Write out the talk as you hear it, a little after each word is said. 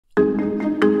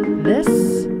This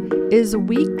is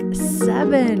week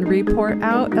 7 report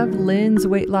out of Lynn's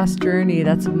weight loss journey.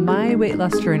 That's my weight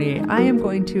loss journey. I am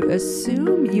going to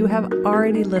assume you have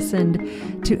already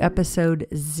listened to episode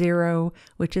 0,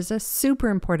 which is a super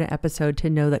important episode to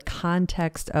know the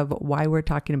context of why we're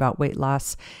talking about weight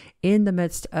loss in the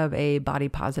midst of a body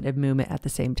positive movement at the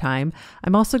same time.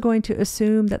 I'm also going to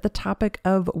assume that the topic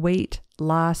of weight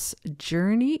loss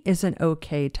journey is an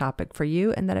okay topic for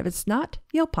you, and that if it's not,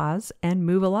 you'll pause and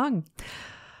move along.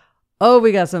 Oh,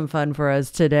 we got some fun for us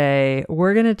today.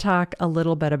 We're going to talk a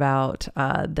little bit about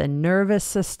the nervous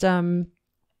system,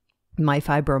 my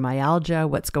fibromyalgia,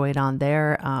 what's going on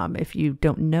there. If you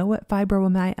don't know what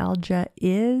fibromyalgia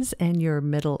is and you're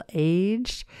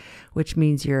middle-aged, which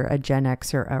means you're a Gen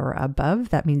Xer or above,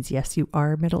 that means yes, you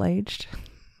are middle-aged.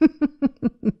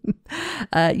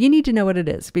 You need to know what it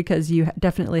is because you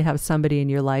definitely have somebody in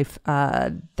your life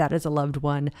that is a loved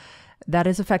one that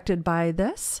is affected by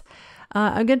this.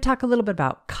 I'm going to talk a little bit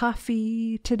about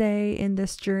coffee today in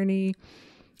this journey,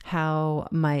 how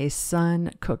my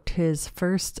son cooked his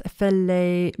first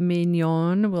filet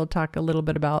mignon. We'll talk a little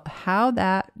bit about how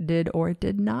that did or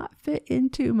did not fit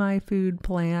into my food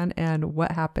plan and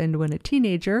what happened when a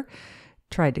teenager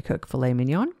tried to cook filet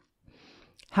mignon.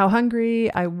 How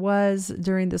hungry I was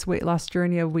during this weight loss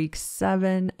journey of week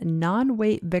 7,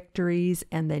 non-weight victories,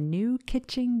 and the new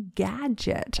kitchen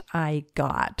gadget I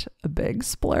got, a big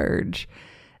splurge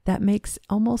that makes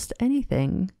almost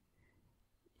anything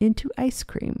into ice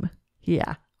cream.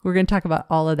 Yeah, we're going to talk about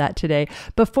all of that today.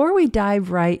 Before we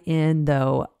dive right in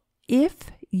though,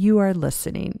 if you are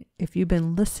listening, if you've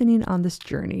been listening on this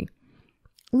journey,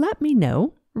 let me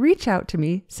know, reach out to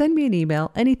me, send me an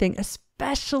email, anything,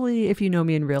 especially if you know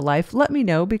me in real life, let me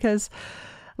know because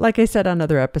like I said on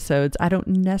other episodes, I don't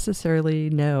necessarily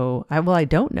know. I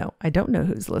don't know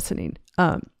who's listening.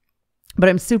 But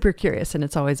I'm super curious and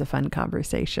it's always a fun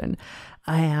conversation.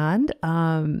 And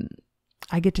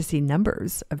I get to see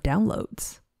numbers of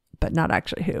downloads, but not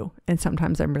actually who. And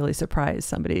sometimes I'm really surprised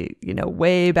somebody,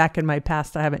 way back in my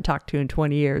past I haven't talked to in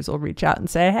 20 years will reach out and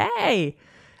say, hey,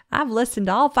 I've listened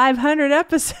to all 500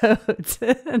 episodes.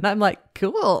 And I'm like,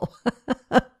 cool.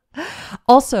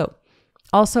 Also,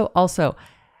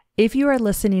 if you are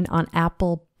listening on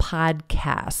Apple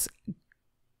Podcasts,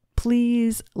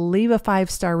 please leave a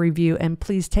 5-star review and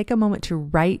please take a moment to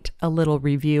write a little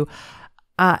review.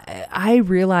 I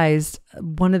realized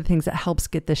one of the things that helps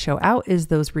get the show out is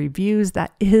those reviews.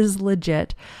 That is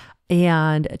legit.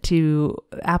 And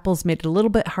Apple's made it a little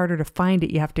bit harder to find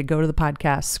it. You have to go to the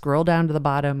podcast, scroll down to the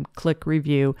bottom, click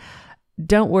review.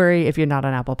 Don't worry if you're not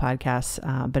on Apple Podcasts,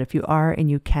 but if you are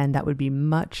and you can, that would be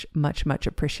much, much, much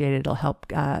appreciated. It'll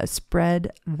help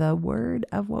spread the word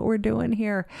of what we're doing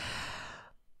here.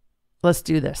 Let's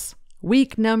do this.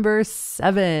 Week number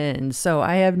 7. So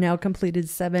I have now completed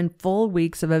 7 full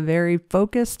weeks of a very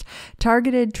focused,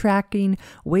 targeted tracking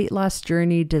weight loss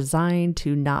journey designed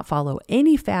to not follow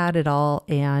any fad at all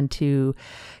and to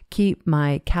keep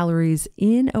my calories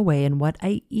in a way and what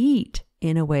I eat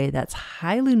in a way that's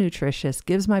highly nutritious,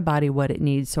 gives my body what it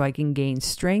needs so I can gain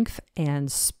strength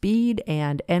and speed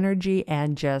and energy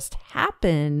and just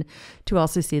happen to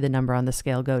also see the number on the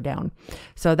scale go down.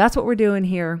 So that's what we're doing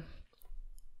here.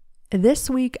 This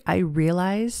week, I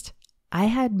realized I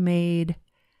had made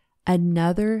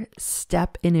another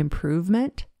step in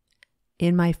improvement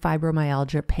in my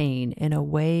fibromyalgia pain in a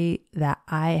way that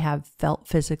I have felt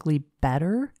physically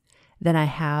better than I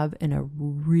have in a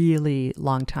really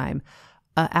long time.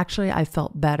 Actually, I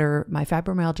felt better. My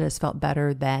fibromyalgia has felt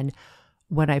better than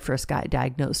when I first got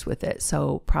diagnosed with it.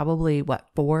 So probably 4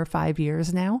 or 5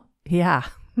 years now? Yeah.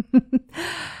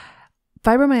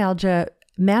 Fibromyalgia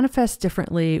manifests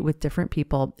differently with different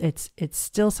people. It's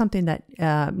still something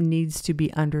that needs to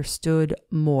be understood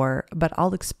more, but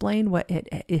I'll explain what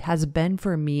it has been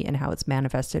for me and how it's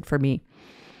manifested for me.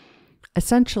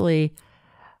 Essentially,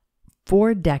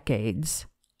 for decades,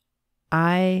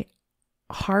 I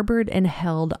harbored and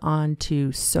held on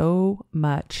to so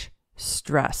much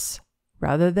stress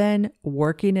rather than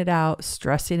working it out,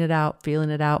 stressing it out, feeling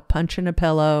it out, punching a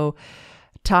pillow,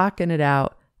 talking it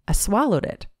out. I swallowed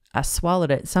it.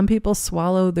 Some people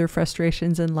swallow their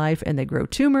frustrations in life and they grow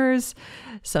tumors.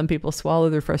 Some people swallow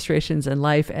their frustrations in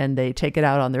life and they take it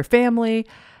out on their family.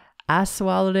 I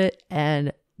swallowed it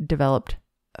and developed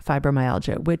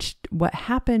fibromyalgia, which what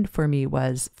happened for me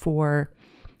was for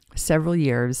several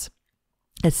years,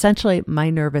 essentially my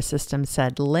nervous system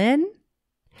said, Lynn,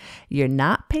 you're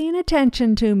not paying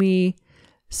attention to me.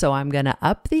 So I'm going to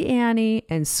up the ante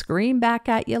and scream back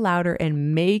at you louder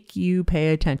and make you pay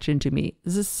attention to me.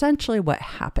 This is essentially what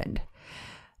happened.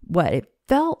 What it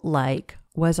felt like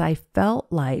was I felt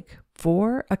like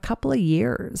for a couple of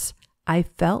years, I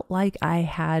felt like I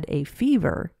had a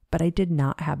fever, but I did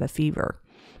not have a fever.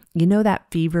 You know that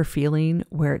fever feeling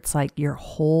where it's like your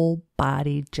whole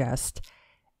body just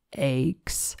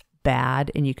aches bad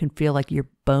and you can feel like your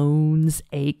bones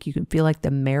ache. You can feel like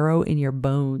the marrow in your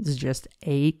bones just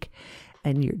ache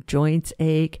and your joints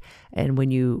ache. And when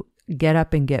you get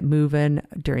up and get moving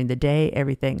during the day,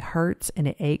 everything hurts and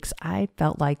it aches. I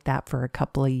felt like that for a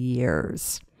couple of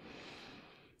years.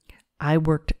 I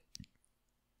worked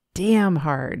damn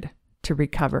hard to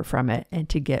recover from it and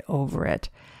to get over it.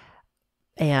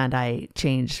 And I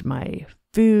changed my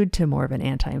food to more of an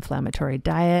anti-inflammatory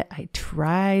diet. I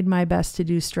tried my best to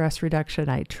do stress reduction.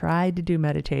 I tried to do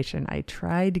meditation. I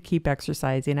tried to keep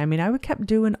exercising. I mean, I kept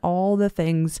doing all the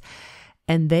things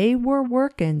and they were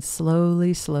working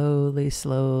slowly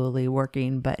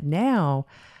working. But now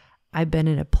I've been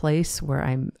in a place where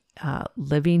I'm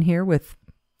living here with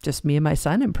just me and my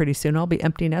son, and pretty soon I'll be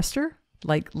empty nester.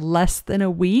 Like less than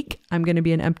a week, I'm going to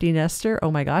be an empty nester.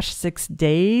 Oh my gosh, 6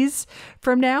 days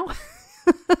from now.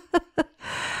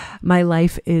 My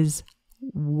life is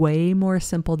way more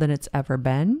simple than it's ever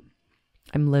been.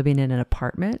 I'm living in an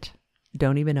apartment,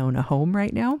 don't even own a home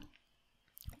right now,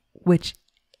 which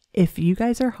if you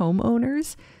guys are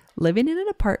homeowners, living in an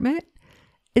apartment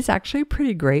is actually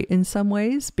pretty great in some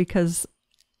ways because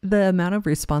the amount of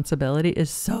responsibility is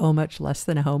so much less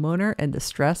than a homeowner and the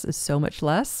stress is so much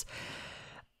less.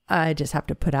 I just have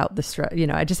to put out the stress,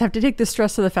 I just have to take the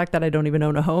stress of the fact that I don't even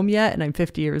own a home yet. And I'm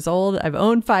 50 years old. I've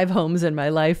owned 5 homes in my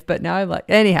life, but now I'm like,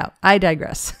 anyhow, I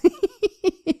digress.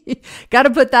 Got to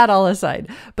put that all aside.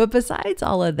 But besides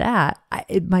all of that,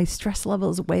 my stress level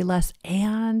is way less.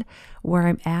 And where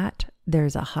I'm at,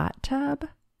 there's a hot tub.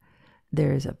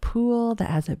 There's a pool that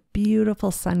has a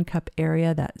beautiful sun cup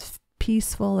area that's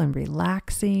peaceful and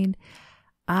relaxing.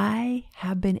 I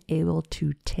have been able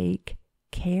to take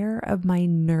care of my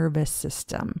nervous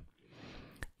system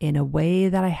in a way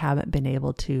that I haven't been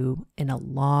able to in a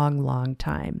long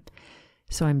time.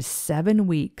 So I'm 7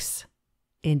 weeks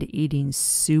into eating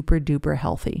super duper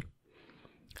healthy.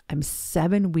 I'm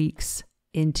 7 weeks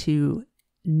into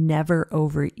never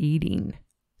overeating.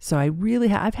 So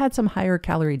I've had some higher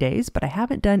calorie days, but I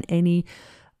haven't done any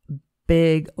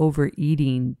big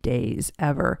overeating days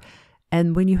ever.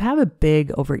 And when you have a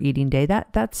big overeating day,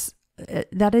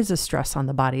 that is a stress on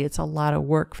the body. It's a lot of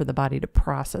work for the body to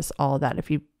process all of that. If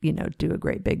you do a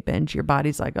great big binge, your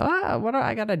body's like, what do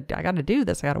I gotta do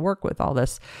this? I gotta work with all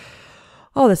this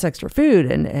extra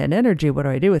food and energy. What do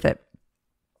I do with it?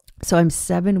 So I'm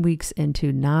 7 weeks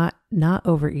into not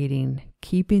overeating,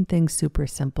 keeping things super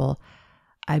simple.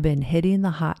 I've been hitting the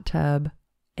hot tub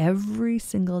every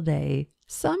single day,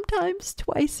 sometimes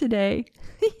twice a day,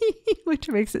 which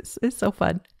makes it's so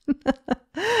fun.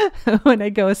 When I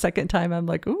go a second time, I'm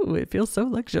like, ooh, it feels so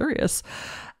luxurious.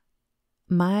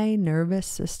 My nervous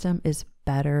system is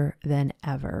better than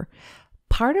ever.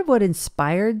 Part of what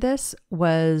inspired this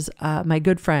was my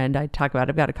good friend. I've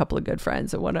got a couple of good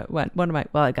friends. One of my,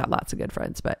 I got lots of good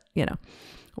friends, but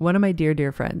one of my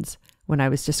dear friends, when I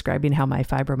was describing how my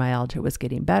fibromyalgia was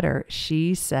getting better,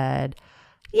 she said,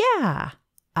 yeah,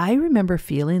 I remember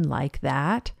feeling like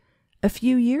that a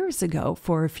few years ago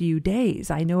for a few days.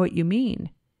 I know what you mean.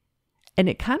 And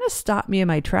it kind of stopped me in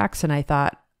my tracks. And I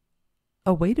thought,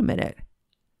 oh, wait a minute.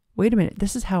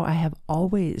 This is how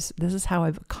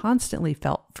I've constantly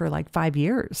felt for like 5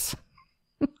 years.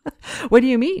 What do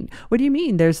you mean?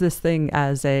 There's this thing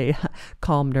as a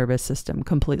calm nervous system,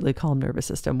 completely calm nervous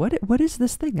system. What is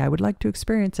this thing? I would like to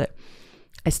experience it.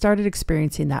 I started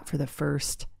experiencing that for the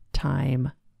first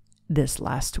time this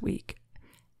last week.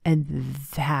 And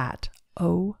that,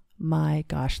 oh my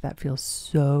gosh, that feels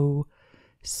so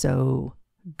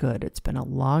good. It's been a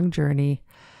long journey.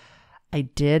 I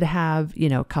did have,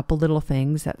 a couple little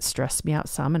things that stressed me out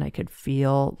some, and I could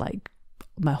feel like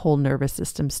my whole nervous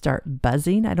system start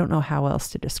buzzing. I don't know how else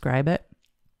to describe it.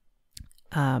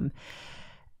 And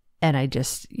I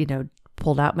just,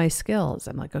 pulled out my skills.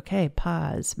 I'm like, okay,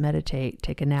 pause, meditate,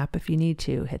 take a nap if you need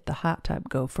to, hit the hot tub,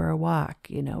 go for a walk,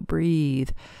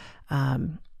 breathe.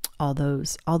 All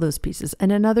those pieces.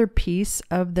 And another piece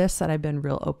of this that I've been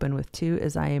real open with too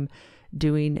is I am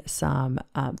doing some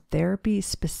therapy,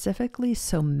 specifically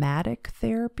somatic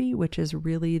therapy, which is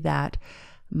really that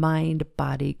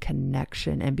mind-body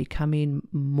connection and becoming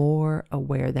more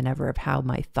aware than ever of how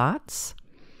my thoughts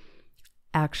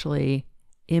actually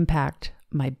impact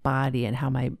my body and how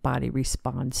my body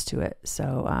responds to it.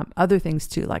 So other things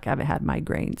too, like I haven't had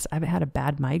migraines. I haven't had a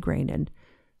bad migraine in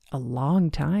a long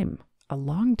time.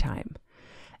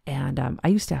 And I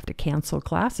used to have to cancel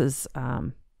classes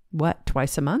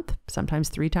twice a month, sometimes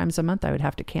 3 times a month. I would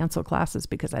have to cancel classes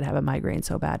because I'd have a migraine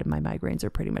so bad, and my migraines are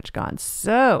pretty much gone.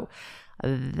 So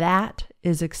that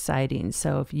is exciting.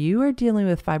 So if you are dealing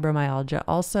with fibromyalgia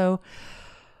also,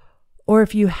 or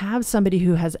if you have somebody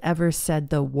who has ever said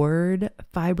the word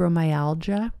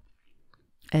fibromyalgia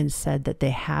and said that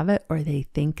they have it or they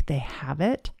think they have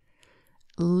it,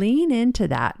 lean into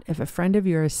that. If a friend of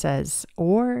yours says,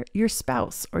 or your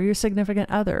spouse or your significant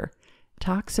other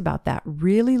talks about that,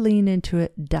 really lean into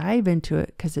it, dive into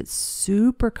it, because it's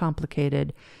super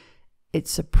complicated. It's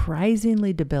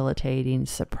surprisingly debilitating,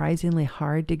 surprisingly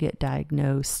hard to get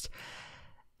diagnosed.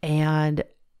 And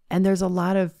there's a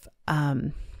lot of,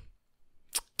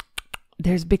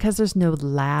 because there's no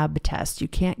lab test, you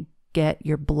can't get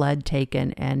your blood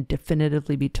taken and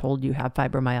definitively be told you have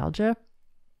fibromyalgia.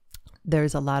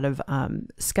 There's a lot of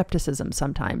skepticism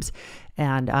sometimes,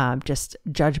 and just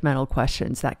judgmental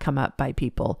questions that come up by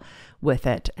people with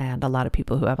it. And a lot of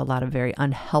people who have a lot of very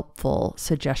unhelpful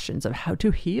suggestions of how to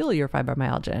heal your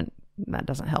fibromyalgia, and that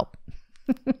doesn't help.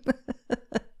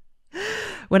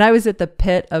 When I was at the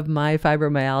pit of my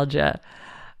fibromyalgia,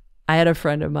 I had a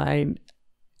friend of mine,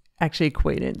 actually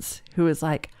acquaintance, who was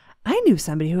like, I knew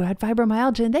somebody who had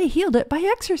fibromyalgia and they healed it by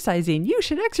exercising. You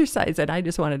should exercise. And I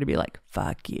just wanted to be like,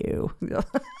 fuck you.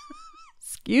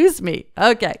 Excuse me.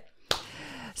 Okay.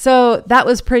 So that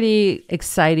was pretty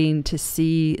exciting to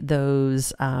see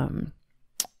those,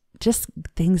 just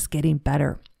things getting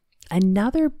better.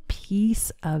 Another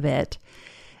piece of it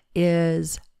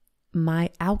is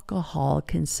my alcohol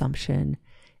consumption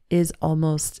is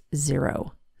almost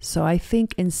zero. So I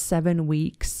think in 7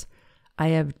 weeks, I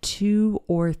have 2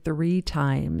 or 3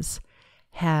 times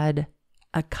had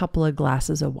a couple of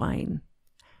glasses of wine.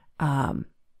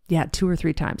 2 or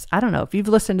 3 times. I don't know. If you've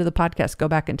listened to the podcast, go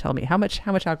back and tell me how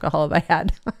much alcohol have I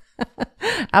had?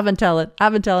 I've been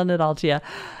telling it all to you.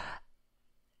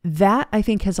 That I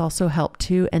think has also helped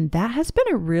too. And that has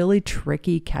been a really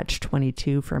tricky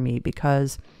catch-22 for me,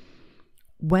 because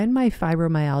when my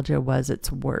fibromyalgia was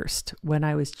its worst, when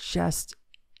I was just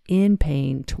in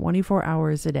pain 24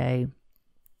 hours a day,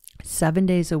 7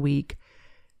 days a week,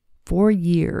 for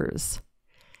years,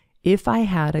 if I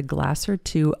had a glass or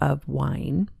 2 of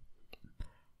wine,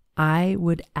 it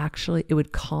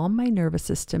would calm my nervous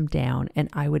system down, and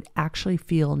I would actually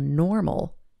feel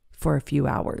normal for a few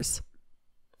hours.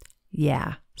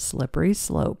 Yeah, slippery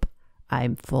slope.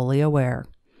 I'm fully aware.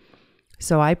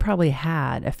 So I probably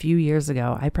had, a few years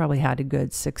ago, I probably had a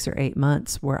good 6 or 8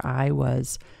 months where I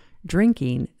was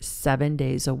drinking 7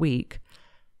 days a week,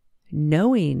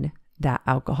 knowing that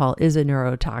alcohol is a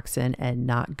neurotoxin and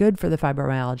not good for the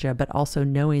fibromyalgia, but also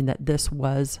knowing that this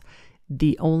was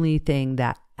the only thing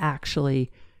that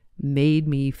actually made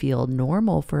me feel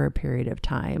normal for a period of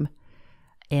time.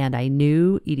 And I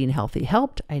knew eating healthy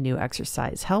helped. I knew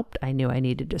exercise helped. I knew I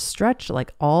needed to stretch,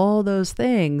 like all those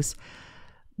things.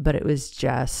 But it was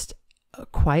just,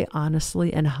 quite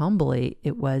honestly and humbly,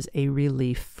 it was a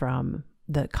relief from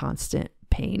the constant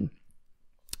pain.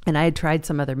 And I had tried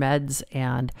some other meds,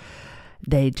 and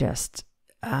they just,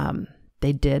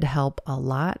 they did help a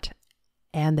lot,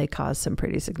 and they caused some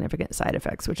pretty significant side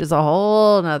effects, which is a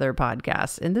whole nother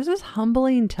podcast. And this is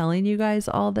humbling telling you guys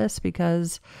all this,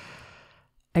 because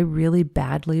I really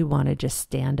badly want to just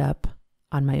stand up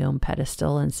on my own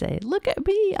pedestal and say, look at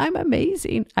me, I'm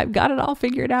amazing. I've got it all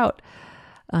figured out.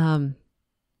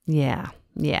 Yeah.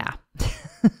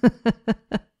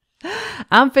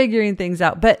 I'm figuring things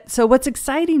out. But so what's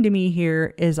exciting to me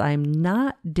here is I'm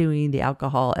not doing the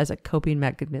alcohol as a coping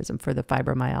mechanism for the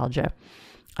fibromyalgia.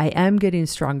 I am getting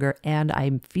stronger, and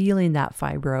I'm feeling that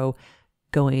fibro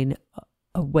going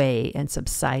away and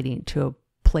subsiding to a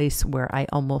place where I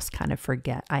almost kind of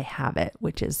forget I have it,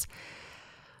 which is,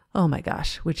 oh my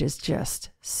gosh, which is just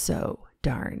so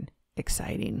darn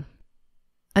exciting.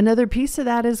 Another piece of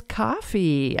that is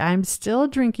coffee. I'm still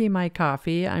drinking my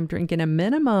coffee. I'm drinking a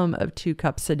minimum of 2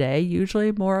 cups a day,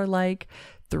 usually more like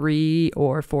 3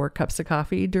 or 4 cups of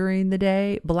coffee during the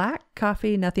day. Black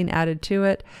coffee, nothing added to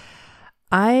it.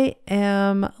 I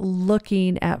am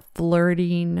looking at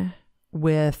flirting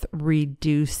with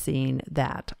reducing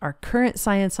that. Our current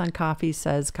science on coffee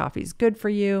says coffee is good for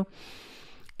you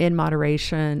in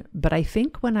moderation, but I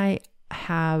think when I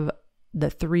have the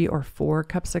 3 or 4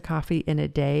 cups of coffee in a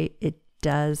day, it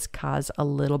does cause a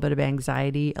little bit of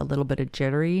anxiety, a little bit of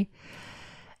jittery.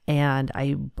 And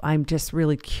I'm just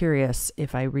really curious,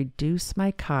 if I reduce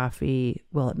my coffee,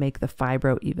 will it make the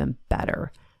fibro even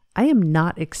better? I am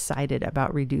not excited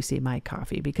about reducing my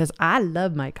coffee because I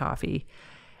love my coffee.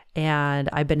 And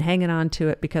I've been hanging on to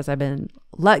it because I've been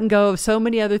letting go of so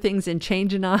many other things and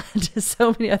changing on to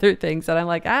so many other things. And I'm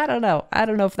like, I don't know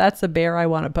if that's the bear I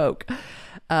want to poke.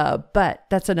 But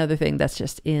that's another thing that's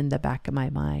just in the back of my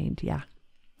mind. Yeah.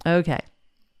 Okay.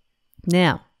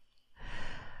 Now,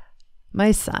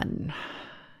 my son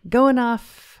going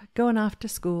off to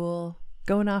school,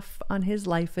 going off on his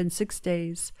life in 6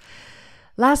 days.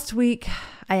 Last week,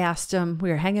 I asked him, we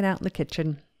were hanging out in the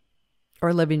kitchen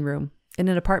or living room. In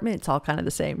an apartment, it's all kind of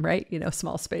the same, right? You know,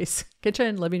 small space,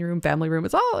 kitchen, living room, family room.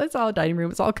 It's all dining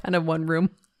room. It's all kind of one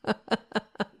room. I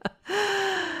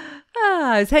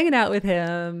was hanging out with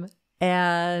him,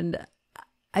 and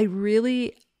I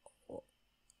really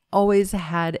always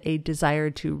had a desire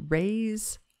to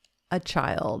raise a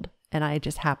child, and I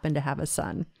just happened to have a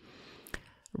son.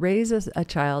 Raise a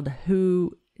child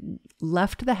who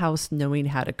left the house knowing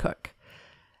how to cook.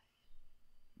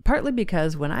 Partly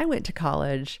because when I went to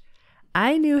college,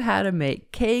 I knew how to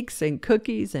make cakes and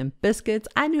cookies and biscuits.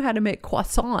 I knew how to make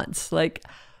croissants,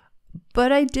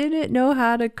 but I didn't know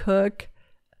how to cook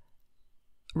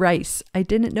rice. I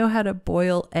didn't know how to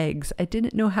boil eggs. I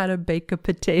didn't know how to bake a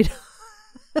potato.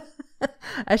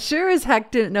 I sure as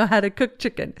heck didn't know how to cook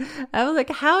chicken. I was like,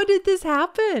 how did this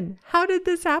happen?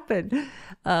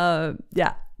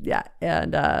 Yeah.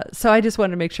 And so I just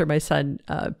wanted to make sure my son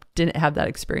didn't have that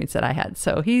experience that I had.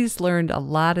 So he's learned a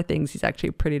lot of things. He's actually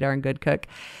a pretty darn good cook.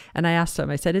 And I asked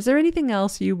him, I said, is there anything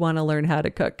else you want to learn how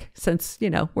to cook since,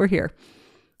 we're here?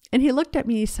 And he looked at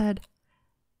me, he said,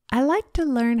 I like to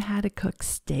learn how to cook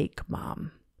steak,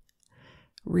 Mom.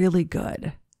 Really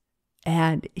good.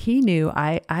 And he knew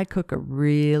I cook a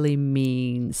really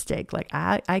mean steak. Like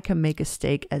I can make a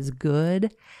steak as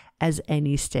good as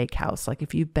any steakhouse. Like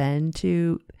if you've been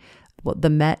to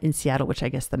the Met in Seattle, which I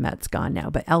guess the Met's gone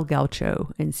now, but El Gaucho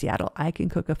in Seattle, I can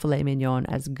cook a filet mignon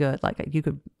as good. Like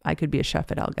I could be a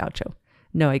chef at El Gaucho.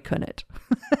 No, I couldn't,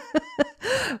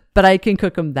 but I can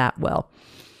cook them that well.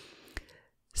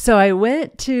 So I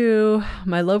went to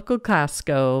my local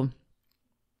Costco,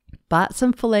 bought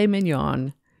some filet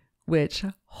mignon, which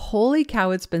holy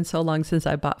cow, it's been so long since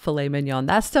I bought filet mignon.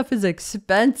 That stuff is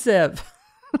expensive.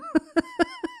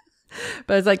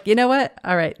 But I was like, you know what?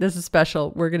 All right, this is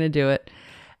special. We're going to do it.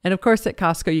 And of course, at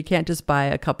Costco, you can't just buy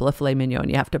a couple of filet mignon.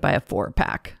 You have to buy a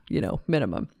 4-pack,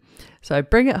 minimum. So I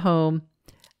bring it home.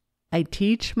 I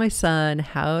teach my son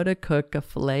how to cook a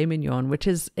filet mignon, which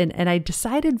is, and I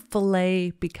decided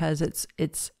filet because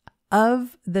it's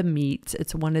of the meats.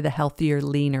 It's one of the healthier,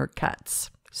 leaner cuts.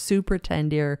 Super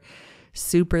tender,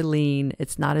 super lean.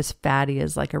 It's not as fatty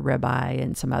as like a ribeye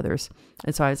and some others.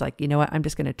 And so I was like, you know what? I'm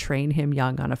just going to train him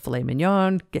young on a filet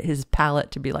mignon, get his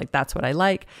palate to be like, that's what I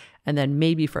like. And then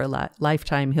maybe for a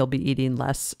lifetime, he'll be eating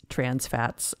less trans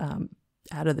fats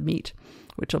out of the meat,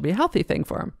 which will be a healthy thing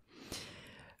for him.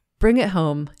 Bring it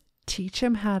home, teach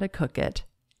him how to cook it.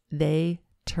 They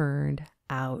turned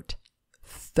out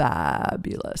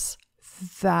fabulous.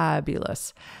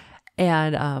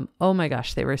 And oh my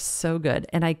gosh, they were so good.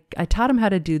 And I taught him how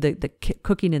to do the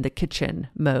cooking in the kitchen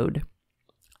mode.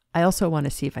 I also want to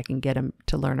see if I can get him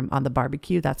to learn them on the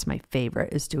barbecue. That's my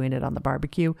favorite, is doing it on the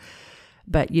barbecue.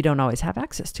 But you don't always have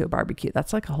access to a barbecue.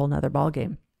 That's like a whole nother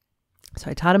ballgame.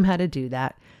 So I taught him how to do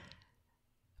that.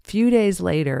 A few days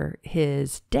later,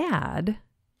 his dad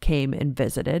came and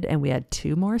visited, and we had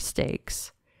 2 more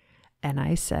steaks. And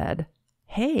I said,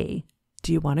 hey,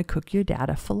 do you want to cook your dad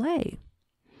a filet?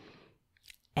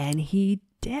 And he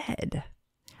did,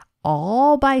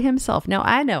 all by himself. Now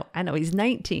I know he's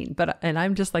 19, and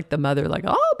I'm just like the mother, like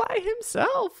all by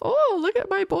himself. Oh, look at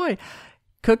my boy.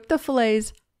 Cooked the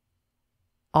fillets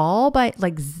all by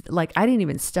like I didn't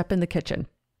even step in the kitchen.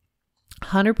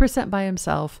 100% by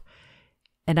himself.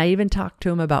 And I even talked to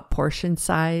him about portion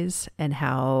size and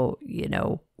how,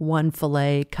 1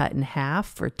 filet cut in half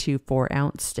for 2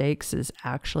 4-ounce steaks is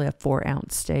actually a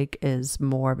 4-ounce steak is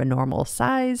more of a normal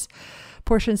size.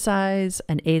 Portion size,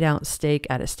 an 8-ounce steak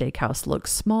at a steakhouse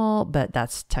looks small, but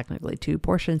that's technically 2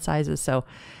 portion sizes. So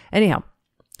anyhow,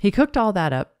 he cooked all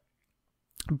that up,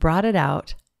 brought it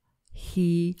out.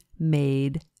 He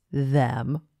made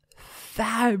them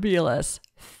fabulous.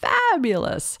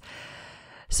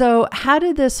 So how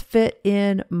did this fit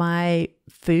in my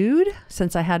food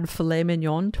since I had filet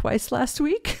mignon twice last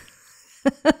week?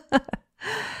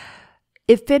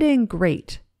 It fit in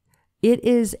great. It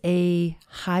is a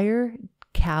higher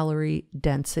calorie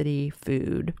density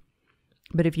food,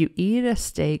 but if you eat a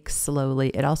steak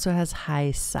slowly, it also has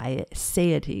high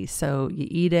satiety. So you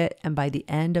eat it, and by the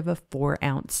end of a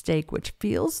 4-ounce steak, which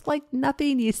feels like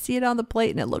nothing, you see it on the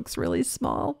plate and it looks really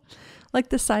small. like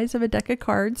the size of a deck of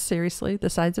cards, seriously, the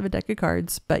size of a deck of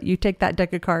cards. But you take that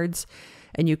deck of cards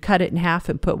and you cut it in half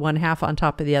and put one half on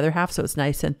top of the other half so it's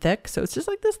nice and thick. So it's just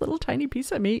like this little tiny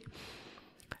piece of meat.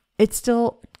 It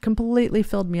still completely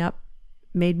filled me up,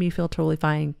 made me feel totally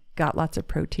fine, got lots of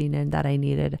protein in that I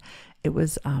needed. It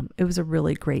was a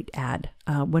really great add.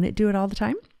 Wouldn't do it all the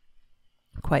time.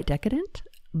 Quite decadent,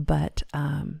 but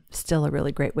still a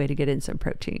really great way to get in some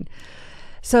protein.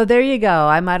 So there you go.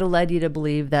 I might have led you to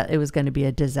believe that it was going to be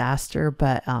a disaster,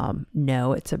 but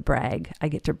no, it's a brag. I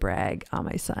get to brag on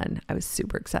my son. I was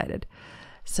super excited.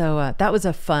 So that was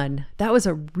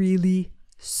a really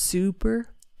super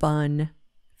fun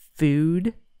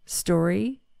food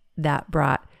story that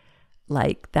brought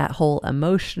like that whole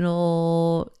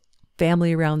emotional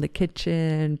family around the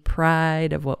kitchen,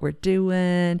 pride of what we're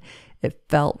doing. It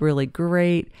felt really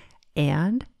great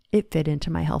and it fit into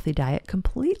my healthy diet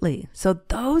completely. So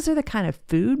those are the kind of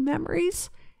food memories,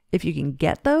 if you can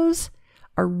get those,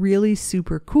 are really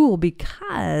super cool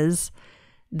because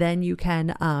then you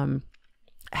can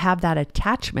have that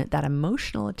attachment, that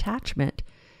emotional attachment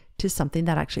to something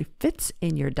that actually fits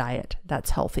in your diet that's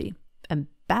healthy. And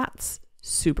that's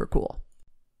super cool.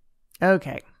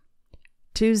 Okay.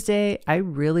 Tuesday, I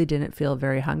really didn't feel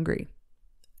very hungry.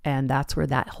 And that's where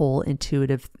that whole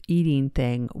intuitive eating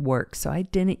thing works. So I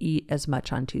didn't eat as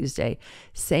much on Tuesday.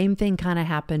 Same thing kind of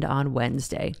happened on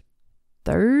Wednesday.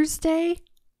 Thursday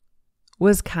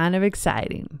was kind of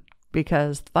exciting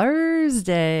because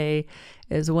Thursday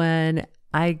night is when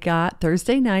I got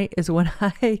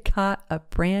a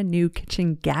brand new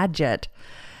kitchen gadget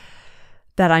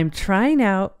that I'm trying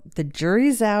out. The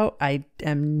jury's out. I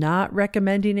am not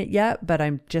recommending it yet, but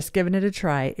I'm just giving it a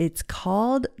try. It's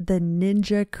called the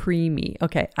Ninja Creamy.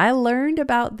 Okay, I learned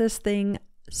about this thing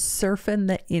surfing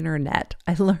the internet.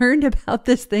 I learned about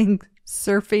this thing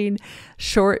surfing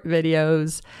short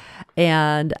videos,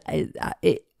 and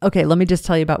okay, let me just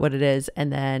tell you about what it is,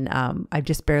 and then I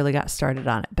just barely got started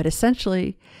on it. But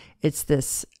essentially, it's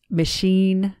this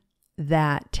machine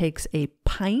that takes a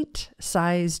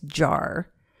pint-sized jar,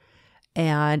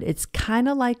 and it's kind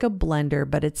of like a blender,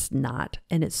 but it's not.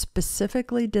 And it's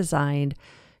specifically designed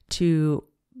to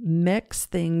mix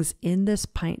things in this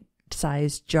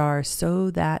pint-sized jar so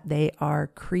that they are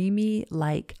creamy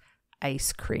like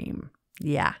ice cream.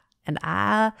 Yeah, and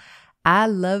I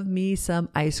love me some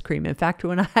ice cream. In fact,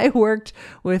 when I worked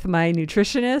with my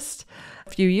nutritionist a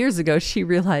few years ago, she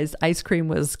realized ice cream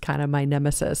was kind of my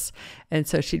nemesis. And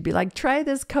so she'd be like, try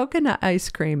this coconut ice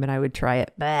cream. And I would try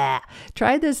it. Blah.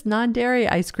 Try this non-dairy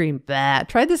ice cream. Blah.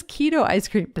 Try this keto ice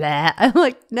cream. Blah. I'm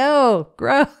like, no,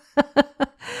 gross.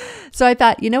 So I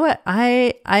thought, you know what?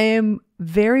 I am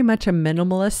very much a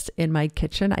minimalist in my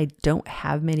kitchen. I don't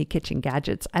have many kitchen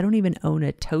gadgets. I don't even own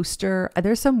a toaster.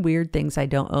 There's some weird things I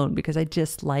don't own because I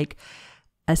just like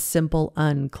a simple,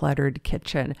 uncluttered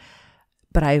kitchen.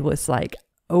 But I was like,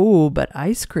 oh, but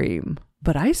ice cream.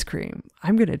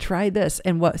 I'm going to try this.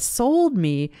 And what sold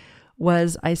me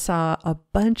was I saw a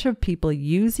bunch of people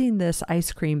using this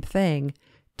ice cream thing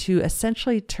to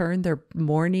essentially turn their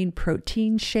morning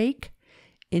protein shake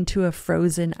into a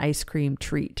frozen ice cream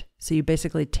treat. So you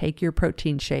basically take your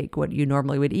protein shake, what you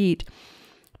normally would eat,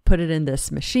 put it in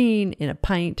this machine in a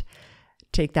pint,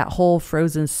 take that whole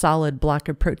frozen solid block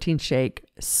of protein shake,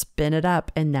 spin it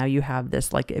up, and now you have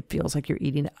this, like, it feels like you're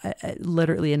eating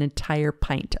literally an entire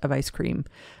pint of ice cream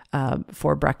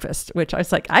for breakfast, which I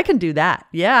was like, I can do that.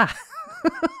 Yeah.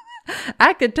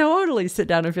 I could totally sit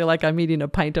down and feel like I'm eating a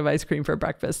pint of ice cream for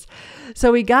breakfast.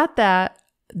 So we got that.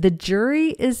 The jury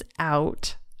is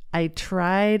out. I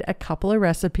tried a couple of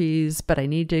recipes, but I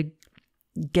need to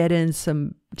get in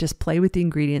some, just play with the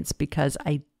ingredients because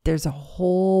there's a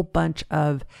whole bunch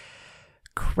of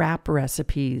crap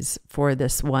recipes for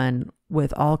this one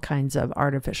with all kinds of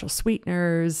artificial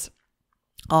sweeteners,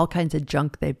 all kinds of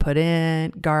junk they put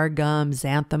in, gar gum,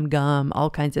 xanthan gum, all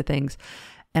kinds of things.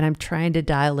 And I'm trying to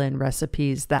dial in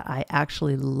recipes that I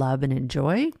actually love and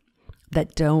enjoy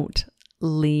that don't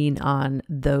lean on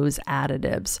those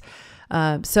additives.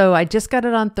 So I just got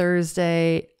it on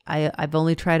Thursday. I've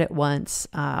only tried it once.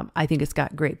 I think it's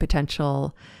got great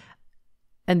potential.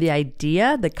 And the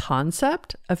idea, the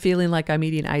concept of feeling like I'm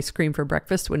eating ice cream for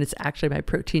breakfast when it's actually my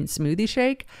protein smoothie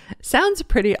shake sounds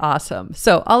pretty awesome.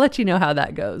 So I'll let you know how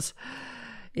that goes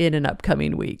in an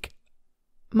upcoming week.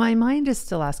 My mind is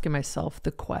still asking myself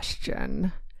the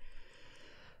question,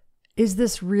 is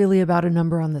this really about a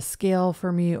number on the scale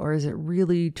for me, or is it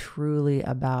really truly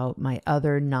about my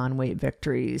other non-weight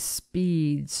victories,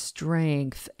 speed,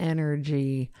 strength,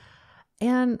 energy?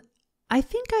 And I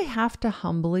think I have to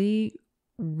humbly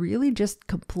really just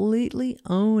completely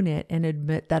own it and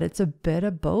admit that it's a bit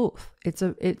of both.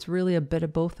 It's really a bit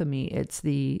of both of me. It's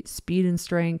the speed and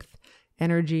strength,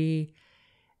 energy,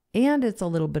 and it's a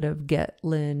little bit of get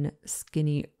Lynn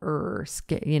skinnier,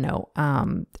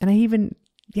 and I even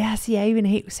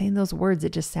hate saying those words.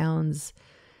 It just sounds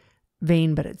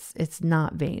vain, but it's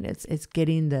not vain. It's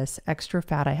getting this extra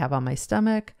fat I have on my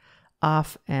stomach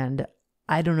off. And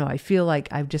I don't know, I feel like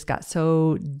I've just got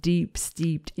so deep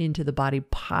steeped into the body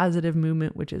positive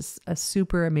movement, which is a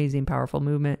super amazing, powerful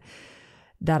movement,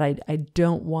 that I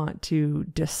don't want to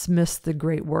dismiss the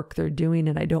great work they're doing.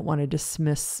 And I don't want to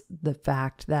dismiss the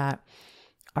fact that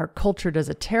our culture does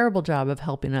a terrible job of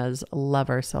helping us love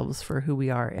ourselves for who we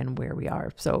are and where we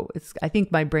are. So I think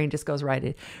my brain just goes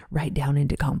right down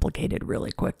into complicated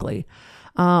really quickly.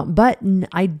 But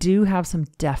I do have some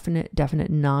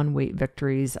definite non-weight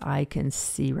victories I can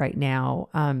see right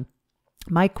now.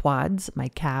 My quads, my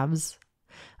calves,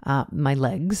 my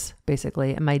legs,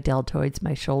 basically, and my deltoids,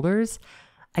 my shoulders,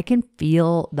 I can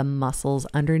feel the muscles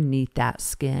underneath that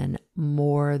skin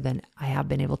more than I have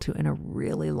been able to in a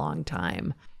really long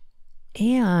time.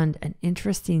 And an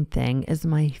interesting thing is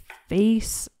my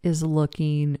face is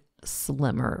looking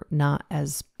slimmer, not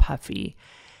as puffy.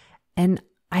 And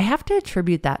I have to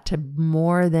attribute that to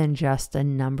more than just a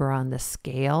number on the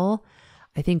scale.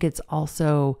 I think it's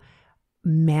also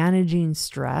managing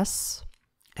stress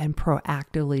and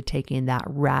proactively taking that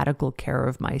radical care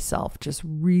of myself, just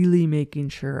really making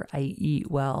sure I eat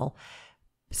well,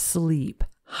 sleep,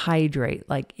 hydrate.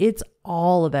 Like, it's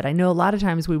all of it. I know a lot of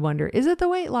times we wonder, is it the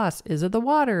weight loss? Is it the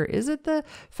water? Is it the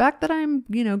fact that I'm,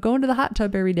 going to the hot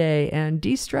tub every day and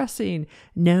de-stressing?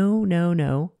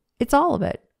 No. It's all of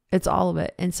it. It's all of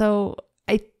it. And so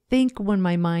I think when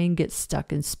my mind gets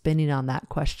stuck and spinning on that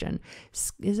question,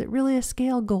 is it really a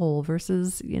scale goal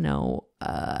versus,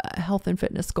 a health and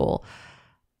fitness goal?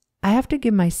 I have to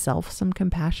give myself some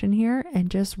compassion here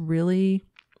and just really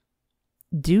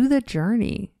do the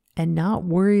journey and not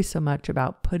worry so much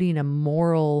about putting a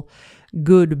moral,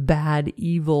 good, bad,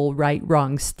 evil, right,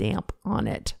 wrong stamp on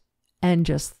it and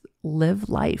just live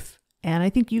life. And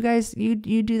I think you guys, you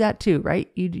do that too, right?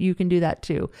 You can do that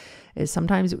too. Is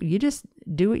sometimes you just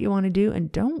do what you want to do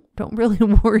and don't really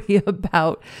worry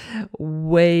about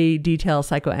way detailed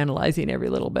psychoanalyzing every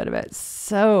little bit of it.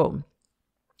 So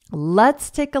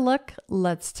let's take a look.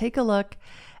 Let's take a look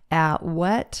at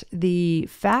what the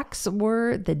facts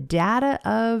were, the data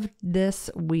of this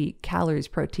week: calories,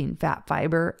 protein, fat,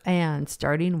 fiber, and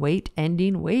starting weight,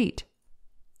 ending weight.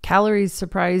 Calories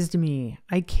surprised me.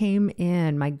 I came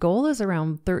in, my goal is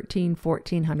around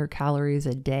 1,400 calories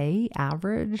a day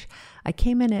average. I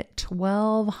came in at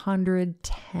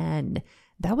 1,210.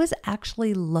 That was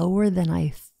actually lower than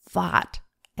I thought.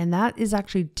 And that is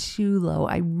actually too low.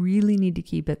 I really need to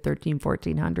keep it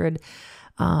 1,400.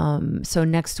 So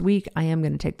next week I am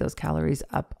going to take those calories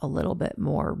up a little bit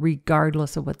more,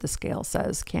 regardless of what the scale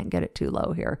says. Can't get it too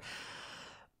low here.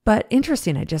 But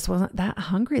interesting, I just wasn't that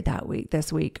hungry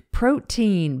this week.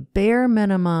 Protein, bare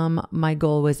minimum, my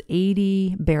goal was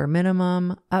 80, bare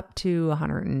minimum, up to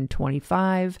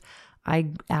 125. I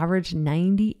averaged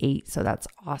 98, so that's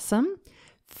awesome.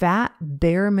 Fat,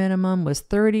 bare minimum was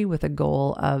 30 with a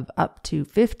goal of up to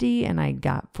 50, and I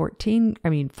got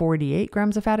 48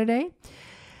 grams of fat a day.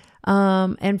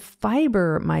 And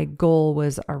fiber, my goal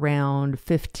was around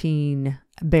 15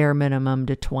 bare minimum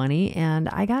to 20, and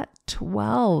I got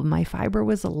 12. My fiber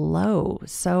was low.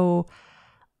 So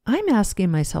I'm asking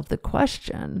myself the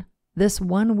question, this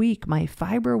 1 week, my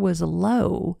fiber was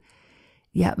low,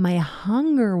 yet my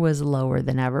hunger was lower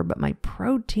than ever, but my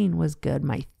protein was good.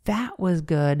 My fat was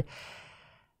good.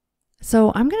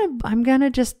 So I'm going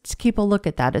to just keep a look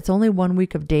at that. It's only 1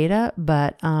 week of data,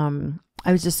 but,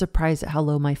 I was just surprised at how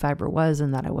low my fiber was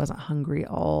and that I wasn't hungry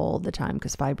all the time,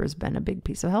 because fiber's been a big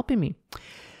piece of helping me.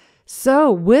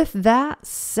 So with that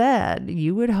said,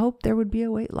 you would hope there would be a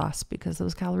weight loss because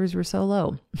those calories were so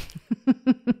low.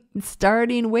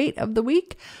 Starting weight of the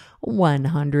week,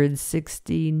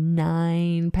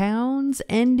 169 pounds.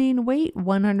 Ending weight,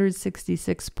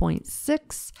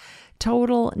 166.6.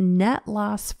 Total net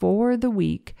loss for the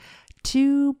week,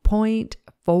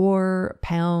 2.4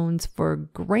 pounds, for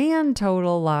grand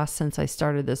total loss since I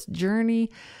started this journey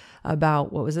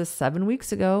about, 7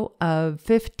 weeks ago, of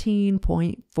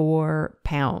 15.4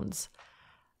 pounds.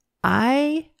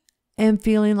 I am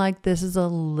feeling like this is a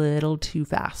little too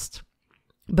fast,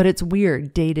 but it's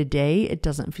weird. Day to day, it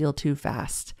doesn't feel too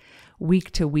fast.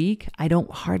 Week to week, I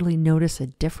don't hardly notice a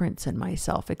difference in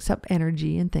myself, except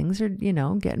energy and things are,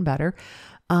 getting better.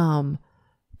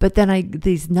 But then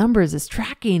these numbers, this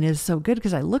tracking is so good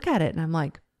because I look at it and I'm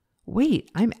like, wait,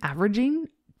 I'm averaging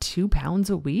 2 pounds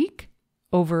a week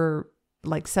over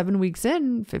like 7 weeks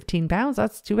in, 15 pounds.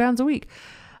 That's 2 pounds a week.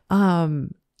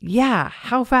 Yeah,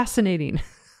 how fascinating.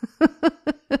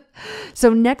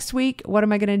 So next week, what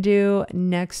am I going to do?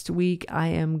 Next week, I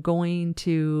am going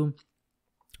to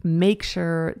make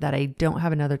sure that I don't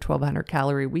have another 1,200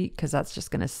 calorie week, because that's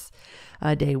just going to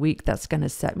a day week. That's going to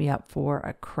set me up for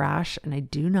a crash. And I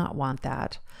do not want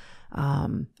that.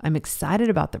 I'm excited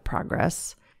about the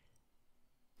progress.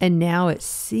 And now it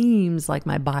seems like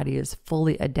my body is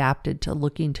fully adapted to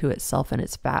looking to itself and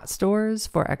its fat stores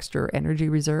for extra energy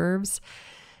reserves.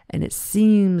 And it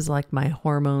seems like my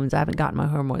hormones, I haven't gotten my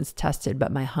hormones tested,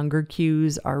 but my hunger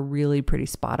cues are really pretty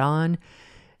spot on.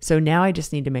 So now I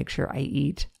just need to make sure I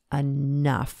eat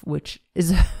enough, which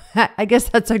is, I guess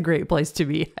that's a great place to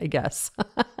be, I guess.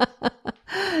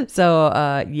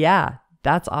 So yeah,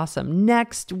 that's awesome.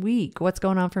 Next week, what's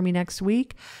going on for me next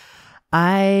week?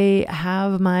 I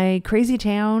have my crazy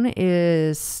town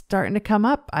is starting to come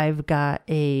up. I've got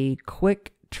a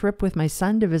quick trip with my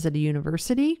son to visit a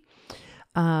university,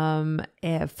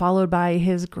 followed by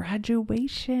his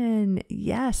graduation.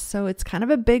 Yes. So it's kind of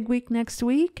a big week next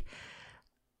week.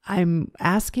 I'm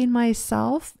asking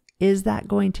myself, is that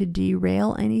going to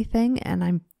derail anything? And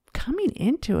I'm coming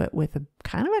into it with a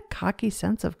kind of a cocky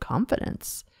sense of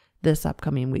confidence this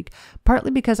upcoming week,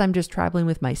 partly because I'm just traveling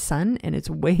with my son, and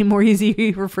it's way more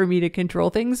easy for me to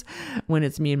control things when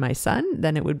it's me and my son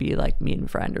than it would be like me and a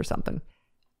friend or something.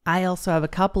 I also have a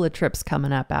couple of trips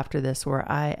coming up after this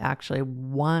where I actually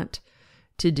want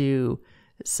to do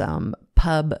some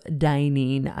pub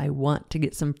dining. I want to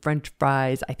get some French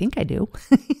fries. I think I do.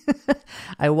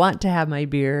 I want to have my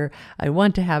beer. I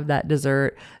want to have that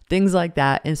dessert, things like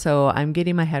that. And so I'm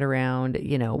getting my head around,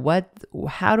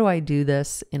 how do I do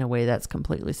this in a way that's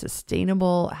completely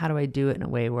sustainable? How do I do it in a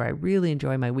way where I really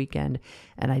enjoy my weekend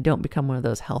and I don't become one of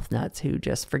those health nuts who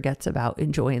just forgets about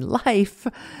enjoying life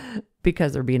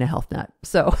because they're being a health nut.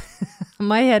 So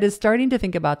my head is starting to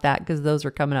think about that because those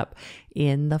are coming up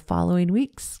in the following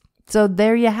weeks. So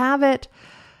there you have it.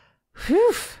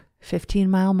 Whew,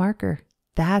 15-mile marker.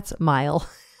 That's mile.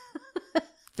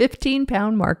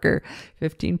 15-pound marker,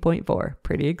 15.4.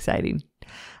 Pretty exciting.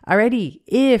 Alrighty,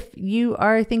 if you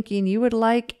are thinking you would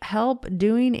like help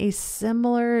doing a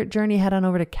similar journey, head on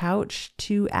over to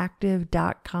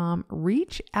couch2active.com.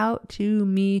 Reach out to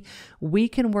me. We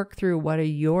can work through what are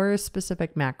your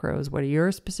specific macros, what are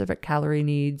your specific calorie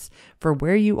needs for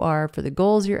where you are, for the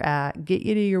goals you're at, get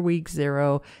you to your week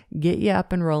 0, get you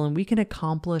up and rolling. We can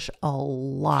accomplish a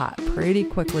lot pretty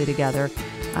quickly together.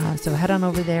 So head on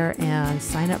over there and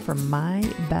sign up for My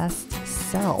Best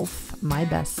Self,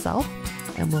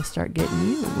 and we'll start getting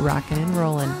you rocking and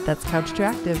rolling. That's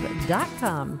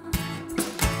couch2active.com.